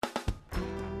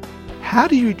How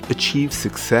do you achieve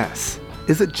success?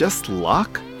 Is it just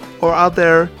luck? Or are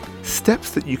there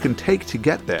steps that you can take to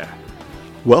get there?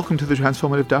 Welcome to the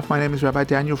Transformative Daf. My name is Rabbi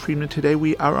Daniel Friedman. Today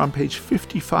we are on page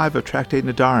 55 of Tractate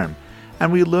Nedarim,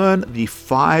 and we learn the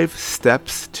 5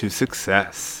 steps to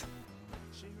success.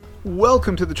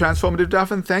 Welcome to the Transformative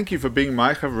Daf, and thank you for being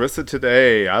my Chavrissa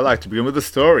today. I like to begin with a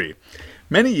story.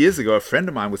 Many years ago, a friend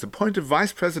of mine was appointed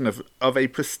vice president of a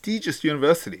prestigious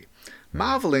university.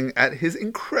 Marveling at his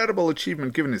incredible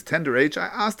achievement given his tender age, I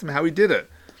asked him how he did it.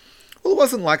 Well, it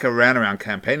wasn't like I ran around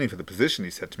campaigning for the position,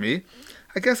 he said to me.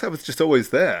 I guess I was just always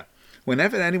there.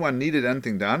 Whenever anyone needed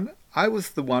anything done, I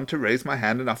was the one to raise my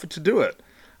hand and offer to do it.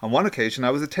 On one occasion, I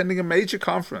was attending a major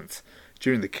conference.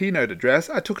 During the keynote address,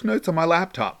 I took notes on my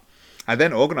laptop. I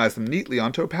then organized them neatly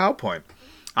onto a PowerPoint.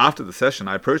 After the session,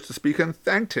 I approached the speaker and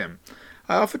thanked him.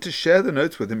 I offered to share the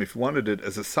notes with him if he wanted it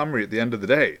as a summary at the end of the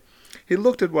day. He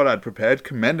looked at what I'd prepared,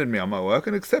 commended me on my work,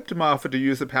 and accepted my offer to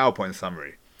use the PowerPoint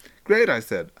summary. Great, I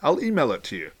said. I'll email it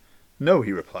to you. No,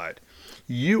 he replied.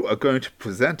 You are going to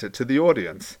present it to the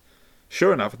audience.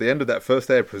 Sure enough, at the end of that first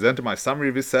day, I presented my summary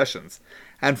of his sessions.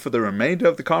 And for the remainder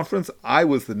of the conference, I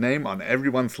was the name on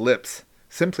everyone's lips.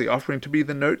 Simply offering to be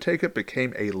the note-taker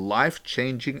became a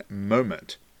life-changing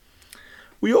moment.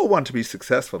 We all want to be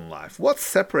successful in life. What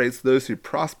separates those who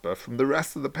prosper from the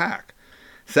rest of the pack?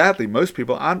 Sadly, most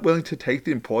people aren't willing to take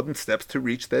the important steps to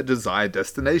reach their desired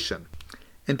destination.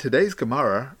 In today's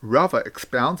Gemara, Rava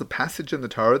expounds a passage in the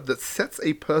Torah that sets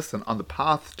a person on the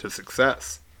path to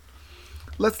success.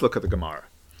 Let's look at the Gemara.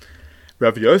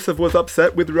 Rav Yosef was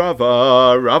upset with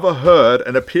Rava. Rava heard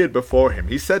and appeared before him.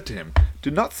 He said to him,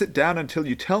 "Do not sit down until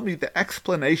you tell me the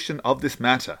explanation of this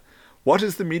matter. What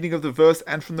is the meaning of the verse,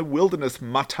 and from the wilderness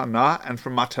Matana, and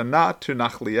from Matana to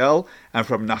Nachliel, and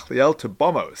from Nachliel to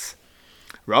Bomos?"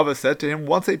 Rava said to him,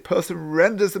 once a person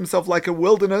renders himself like a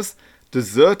wilderness,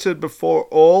 deserted before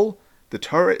all, the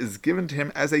Torah is given to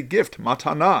him as a gift,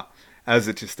 matana, as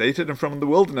it is stated, and from the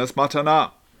wilderness,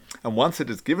 matana. And once it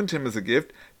is given to him as a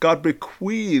gift, God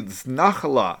bequeaths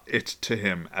nachla it to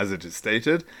him, as it is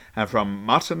stated, and from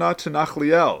matana to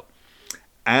Nachliel.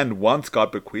 And once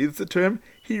God bequeaths it to him,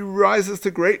 he rises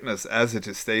to greatness, as it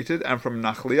is stated, and from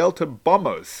Nachliel to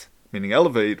Bomos, meaning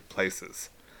elevated places.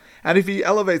 And if he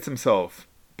elevates himself,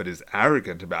 but is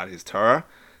arrogant about his Torah,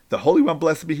 the Holy One,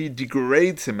 blessed be He,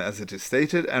 degrades him, as it is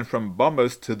stated, and from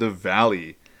Bomos to the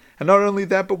valley. And not only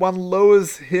that, but one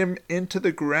lowers him into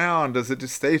the ground, as it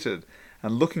is stated,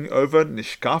 and looking over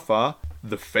Nishkafa,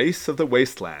 the face of the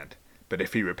wasteland. But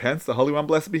if he repents, the Holy One,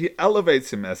 blessed be He,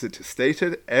 elevates him, as it is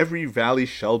stated, every valley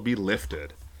shall be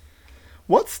lifted.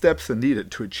 What steps are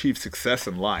needed to achieve success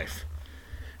in life?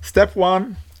 Step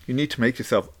 1. You need to make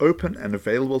yourself open and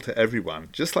available to everyone.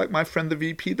 Just like my friend the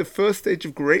VP, the first stage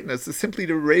of greatness is simply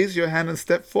to raise your hand and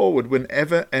step forward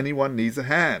whenever anyone needs a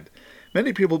hand.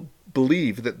 Many people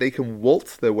believe that they can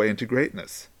waltz their way into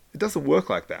greatness. It doesn't work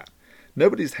like that.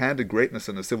 Nobody's handed greatness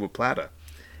on a silver platter.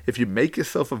 If you make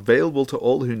yourself available to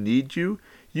all who need you,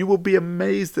 you will be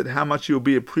amazed at how much you will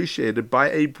be appreciated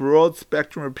by a broad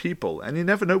spectrum of people, and you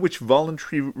never know which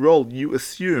voluntary role you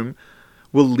assume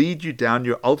will lead you down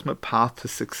your ultimate path to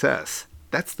success.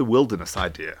 That's the wilderness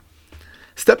idea.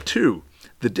 Step 2.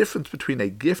 The difference between a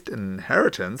gift and an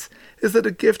inheritance is that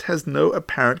a gift has no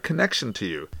apparent connection to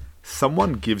you.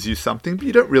 Someone gives you something, but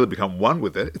you don't really become one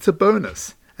with it. It's a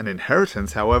bonus. An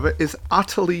inheritance, however, is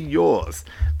utterly yours.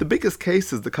 The biggest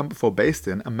cases that come before Beis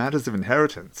Din are matters of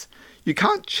inheritance. You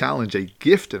can't challenge a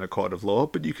gift in a court of law,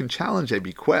 but you can challenge a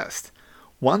bequest.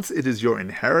 Once it is your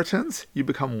inheritance, you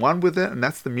become one with it, and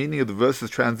that's the meaning of the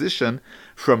verse's transition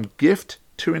from gift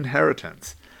to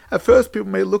inheritance. At first, people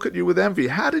may look at you with envy.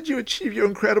 How did you achieve your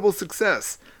incredible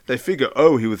success? They figure,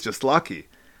 oh, he was just lucky.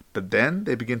 But then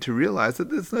they begin to realize that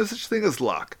there's no such thing as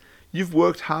luck. You've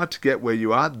worked hard to get where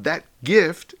you are. That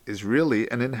gift is really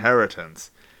an inheritance.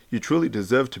 You truly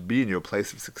deserve to be in your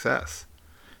place of success.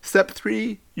 Step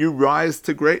 3, you rise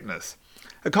to greatness.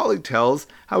 A colleague tells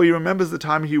how he remembers the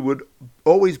time he would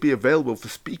always be available for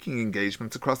speaking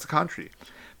engagements across the country.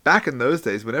 Back in those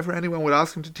days, whenever anyone would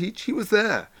ask him to teach, he was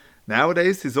there.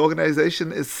 Nowadays, his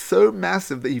organization is so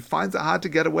massive that he finds it hard to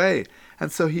get away,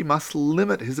 and so he must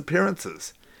limit his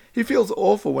appearances. He feels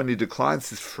awful when he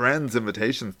declines his friends'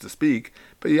 invitations to speak,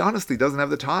 but he honestly doesn't have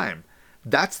the time.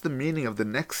 That's the meaning of the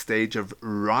next stage of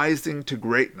rising to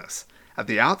greatness. At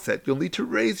the outset, you'll need to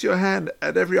raise your hand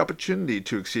at every opportunity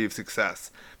to achieve success.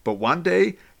 But one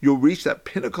day, you'll reach that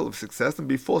pinnacle of success and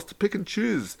be forced to pick and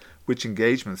choose which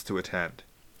engagements to attend.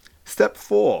 Step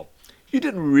 4. You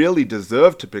didn't really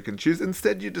deserve to pick and choose.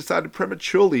 Instead, you decided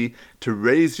prematurely to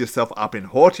raise yourself up in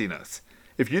haughtiness.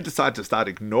 If you decide to start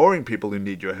ignoring people who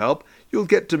need your help, you'll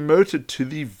get demoted to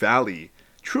the valley.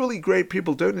 Truly great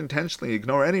people don't intentionally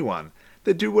ignore anyone.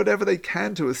 They do whatever they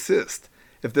can to assist.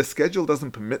 If their schedule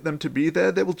doesn't permit them to be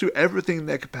there, they will do everything in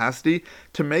their capacity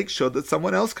to make sure that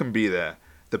someone else can be there.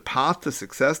 The path to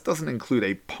success doesn't include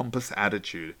a pompous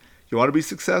attitude. You want to be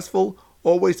successful?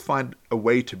 Always find a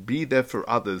way to be there for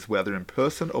others, whether in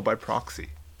person or by proxy.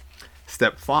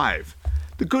 Step 5.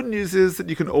 The good news is that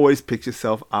you can always pick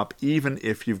yourself up even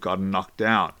if you've gotten knocked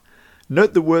down.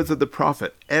 Note the words of the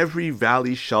prophet, every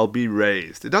valley shall be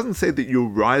raised. It doesn't say that you'll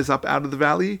rise up out of the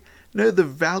valley. No, the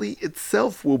valley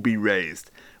itself will be raised.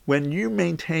 When you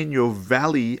maintain your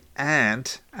valley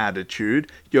ant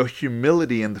attitude, your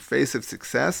humility in the face of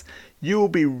success, you will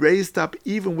be raised up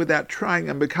even without trying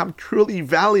and become truly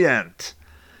valiant.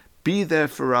 Be there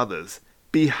for others.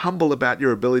 Be humble about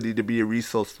your ability to be a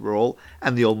resource for all,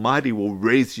 and the Almighty will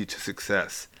raise you to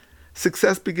success.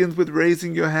 Success begins with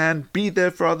raising your hand. Be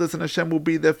there for others, and Hashem will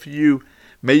be there for you.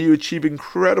 May you achieve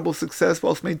incredible success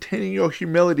whilst maintaining your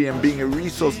humility and being a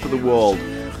resource for the world.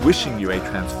 Wishing you a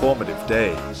transformative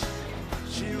day.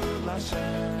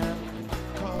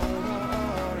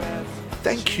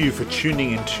 Thank you for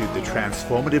tuning into the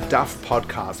Transformative Daf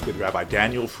podcast with Rabbi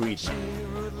Daniel Friedman.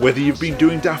 Whether you've been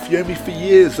doing Daf Yomi for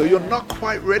years or you're not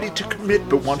quite ready to commit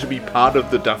but want to be part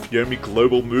of the Daf Yomi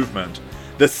global movement,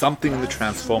 there's something in the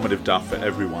Transformative Daf for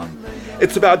everyone.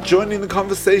 It's about joining the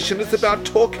conversation. It's about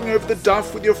talking over the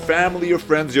Daf with your family, your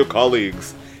friends, your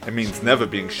colleagues. It means never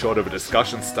being short of a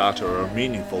discussion starter or a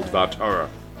meaningful Dvar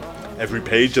Torah. Every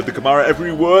page of the Gemara,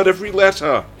 every word, every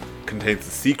letter contains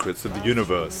the secrets of the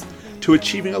universe. To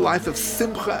achieving a life of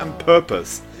simcha and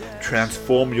purpose,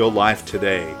 transform your life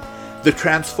today. The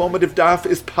Transformative Daf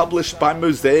is published by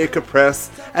Mosaica Press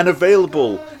and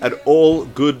available at all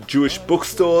good Jewish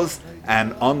bookstores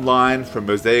and online from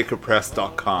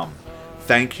mosaicapress.com.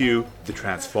 Thank you, the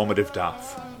Transformative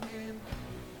Daf.